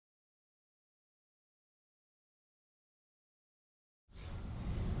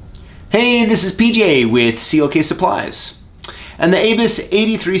Hey, this is PJ with CLK Supplies. And the ABUS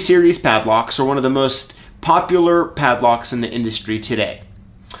 83 series padlocks are one of the most popular padlocks in the industry today.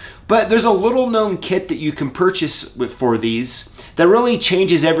 But there's a little known kit that you can purchase for these that really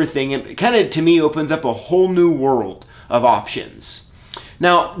changes everything and kind of, to me, opens up a whole new world of options.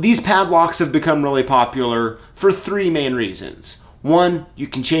 Now, these padlocks have become really popular for three main reasons. One, you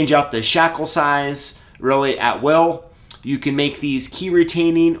can change out the shackle size really at will. You can make these key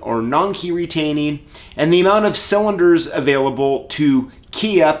retaining or non-key retaining, and the amount of cylinders available to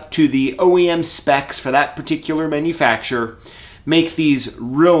key up to the OEM specs for that particular manufacturer make these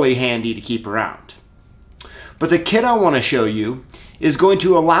really handy to keep around. But the kit I want to show you is going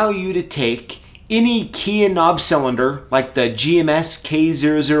to allow you to take any key and knob cylinder like the GMS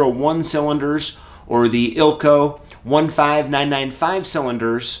K001 cylinders or the ILCO 15995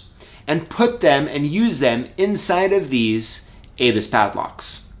 cylinders and put them and use them inside of these ABUS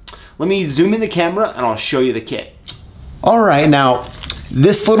padlocks. Let me zoom in the camera and I'll show you the kit. All right, now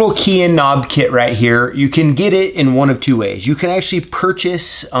this little key and knob kit right here, you can get it in one of two ways. You can actually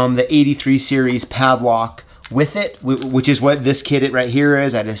purchase the 83 series padlock with it, which is what this kit right here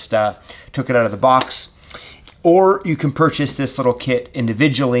is. I just took it out of the box. Or you can purchase this little kit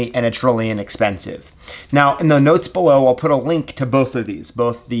individually and it's really inexpensive. Now in the notes below, I'll put a link to both of these,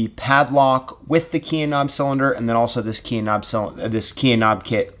 both the padlock with the key and knob cylinder and then also this key and knob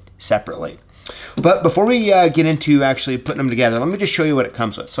kit separately. But before we get into actually putting them together, let me just show you what it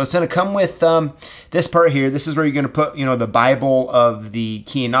comes with. So it's going to come with this part here. This is where you're going to put, the Bible of the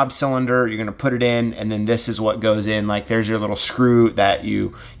key and knob cylinder. You're going to put it in, and then this is what goes in. Like there's your little screw that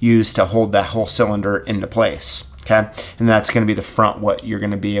you use to hold that whole cylinder into place. Okay, and that's going to be the front, what you're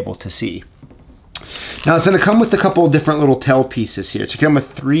going to be able to see. Now it's going to come with a couple of different little tail pieces here. It's going to come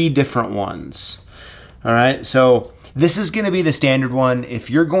with 3 different ones. All right, so this is going to be the standard one. If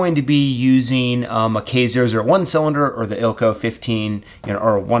you're going to be using a K001 cylinder or the ILCO 15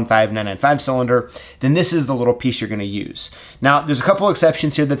 or 15995 cylinder, then this is the little piece you're going to use. Now, there's a couple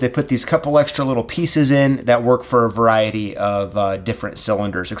exceptions here that they put these couple extra little pieces in that work for a variety of different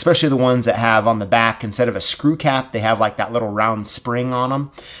cylinders, especially the ones that have on the back, instead of a screw cap, they have like that little round spring on them.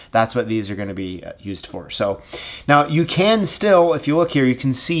 That's what these are going to be used for. So now you can still, if you look here, you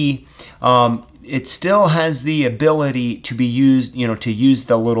can see it still has the ability to be used, to use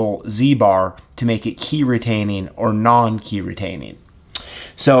the little Z-bar to make it key retaining or non-key retaining.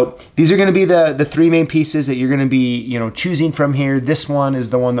 So these are going to be the 3 main pieces that you're going to be, choosing from here. This one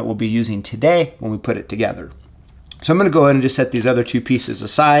is the one that we'll be using today when we put it together. So I'm going to go ahead and just set these other 2 pieces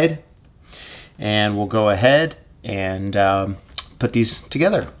aside, and we'll go ahead and put these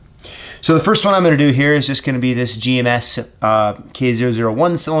together. So the first one I'm going to do here is just going to be this GMS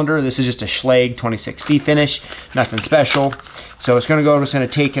K001 cylinder. This is just a Schlage 26D finish, nothing special. So it's going to go, I'm just going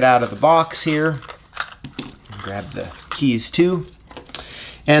to take it out of the box here. Grab the keys too.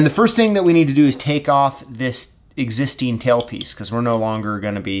 And the first thing that we need to do is take off this existing tailpiece because we're no longer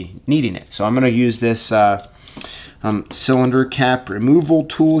going to be needing it. So I'm going to use this cylinder cap removal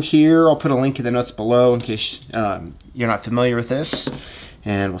tool here. I'll put a link in the notes below in case you're not familiar with this.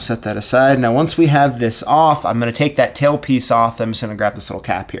 And we'll set that aside. Now once we have this off, I'm going to take that tail piece off. I'm just going to grab this little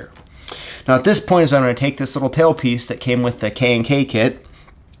cap here. Now at this point is when I'm going to take this little tail piece that came with the K&K kit,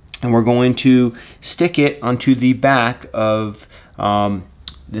 and we're going to stick it onto the back of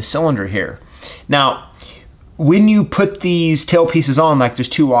the cylinder here. Now when you put these tail pieces on, like there's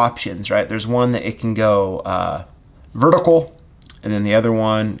 2 options, right? There's one that it can go vertical, and then the other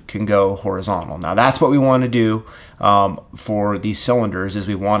one can go horizontal. Now that's what we want to do for these cylinders, is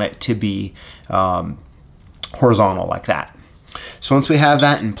we want it to be horizontal like that. So once we have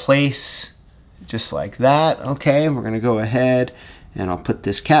that in place, just like that, okay, we're going to go ahead and I'll put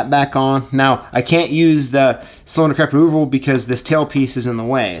this cap back on. Now I can't use the cylinder cap removal because this tail piece is in the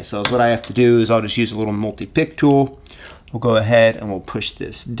way. So what I have to do is I'll just use a little multi-pick tool. We'll go ahead and we'll push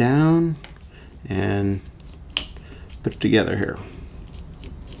this down and put it together here.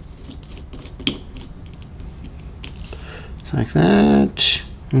 Like that.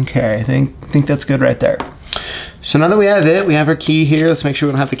 Okay, I think that's good right there. So now that we have it, we have our key here. Let's make sure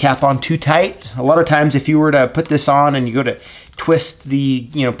we don't have the cap on too tight. A lot of times if you were to put this on and you go to twist the,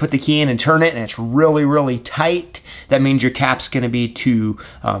 put the key in and turn it and it's really, really tight, that means your cap's gonna be too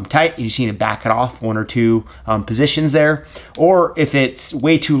tight. You just need to back it off 1 or 2 positions there. Or if it's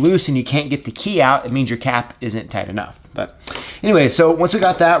way too loose and you can't get the key out, it means your cap isn't tight enough. But anyway, so once we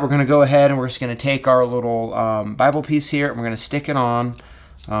got that, we're going to go ahead and we're just going to take our little Bible piece here and we're going to stick it on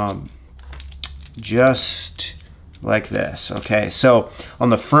just like this. Okay, so on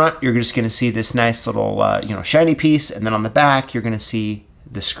the front, you're just going to see this nice little, shiny piece, and then on the back, you're going to see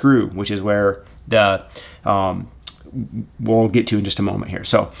the screw, which is where the we'll get to in just a moment here.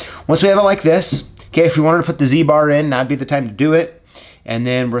 So once we have it like this, okay, if we wanted to put the Z-bar in, that'd be the time to do it. And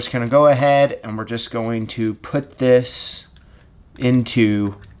then we're just gonna go ahead and we're just going to put this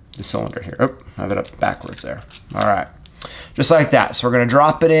into the cylinder here. Oh, I have it up backwards there. All right, just like that. So we're gonna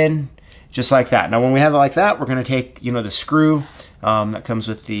drop it in just like that. Now when we have it like that, we're gonna take, you know, the screw that comes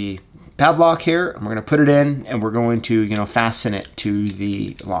with the padlock here, and we're gonna put it in, and we're going to, you know, fasten it to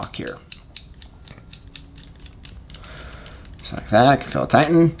the lock here. Just like that, I can feel it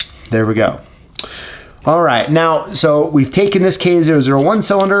tighten. There we go. All right, now, so we've taken this K001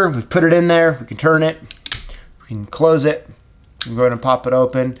 cylinder, we've put it in there, we can turn it, we can close it, we can go ahead and pop it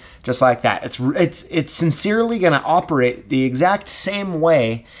open, just like that. It's sincerely gonna operate the exact same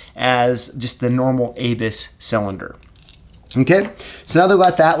way as just the normal ABIS cylinder. Okay, so now that we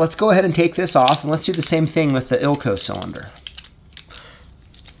got that, let's go ahead and take this off, and let's do the same thing with the CLK cylinder.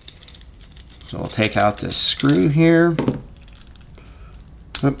 So we'll take out this screw here.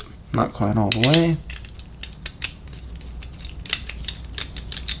 Oop, not quite all the way.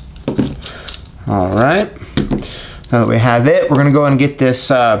 All right, now that we have it, we're gonna go and get this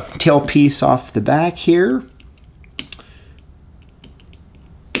tail piece off the back here.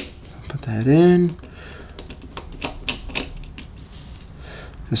 Put that in,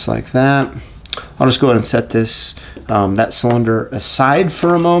 just like that. I'll just go ahead and set this, that cylinder aside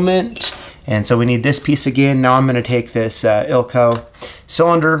for a moment. And so we need this piece again. Now I'm gonna take this CLK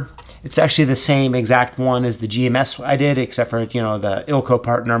cylinder. It's actually the same exact one as the GMS I did, except for, you know, the CLK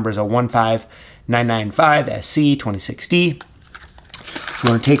part number is a 15995SC26D. So we're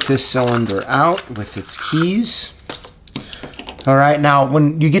gonna take this cylinder out with its keys. All right, now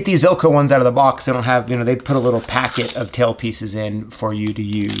when you get these CLK ones out of the box, they don't have, you know, they put a little packet of tail pieces in for you to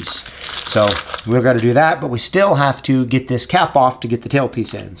use. So we've got to do that, but we still have to get this cap off to get the tail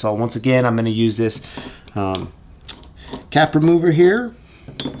piece in. So once again, I'm gonna use this cap remover here.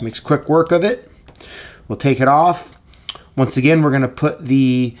 Makes quick work of it. We'll take it off. Once again, we're gonna put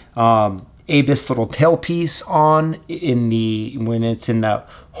the ABIS little tail piece on when it's in the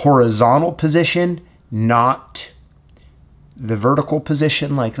horizontal position, not the vertical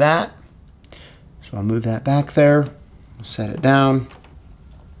position like that. So I'll move that back there, set it down.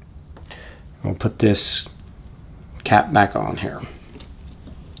 We'll put this cap back on here.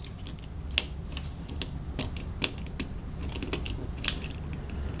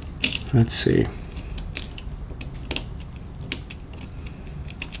 Let's see.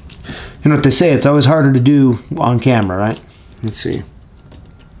 You know what they say, it's always harder to do on camera, right? Let's see.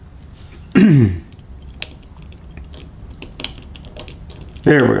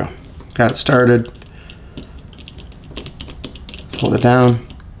 There we go. Got it started. Pull it down.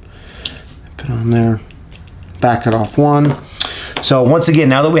 Put it on there. Back it off one. So once again,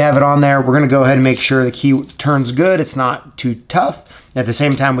 now that we have it on there, we're gonna go ahead and make sure the key turns good. It's not too tough. At the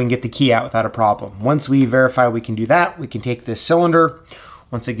same time, we can get the key out without a problem. Once we verify we can do that, we can take this cylinder.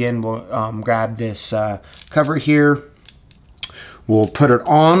 Once again, we'll grab this cover here. We'll put it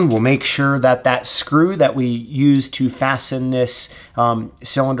on. We'll make sure that that screw that we use to fasten this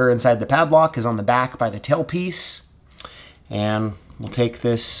cylinder inside the padlock is on the back by the tail piece. And we'll take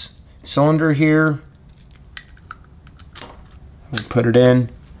this cylinder here. We'll put it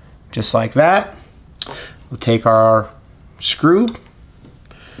in just like that. We'll take our screw,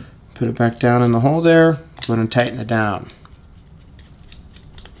 put it back down in the hole there, go ahead and tighten it down.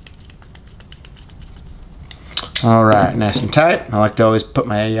 All right, nice and tight. I like to always put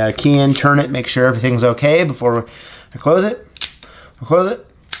my key in, turn it, make sure everything's okay before I close it. We'll close it,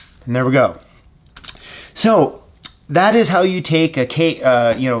 and there we go. So that is how you take a key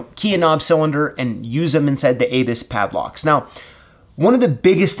and knob cylinder and use them inside the ABIS padlocks. Now, one of the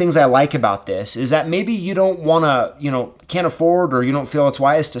biggest things I like about this is that maybe you don't want to, can't afford, or you don't feel it's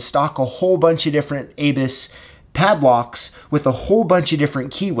wise to stock a whole bunch of different ABIS padlocks with a whole bunch of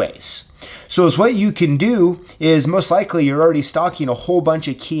different keyways. So what you can do is, most likely you're already stocking a whole bunch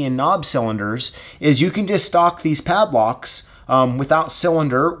of key and knob cylinders, is you can just stock these padlocks without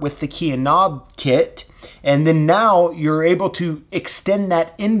cylinder with the key and knob kit. And then now you're able to extend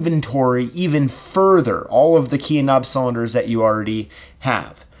that inventory even further, all of the key and knob cylinders that you already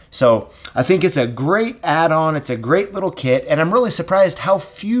have. So I think it's a great add-on. It's a great little kit, and I'm really surprised how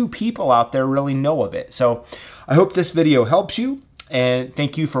few people out there really know of it. So I hope this video helps you, and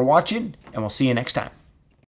thank you for watching, and we'll see you next time.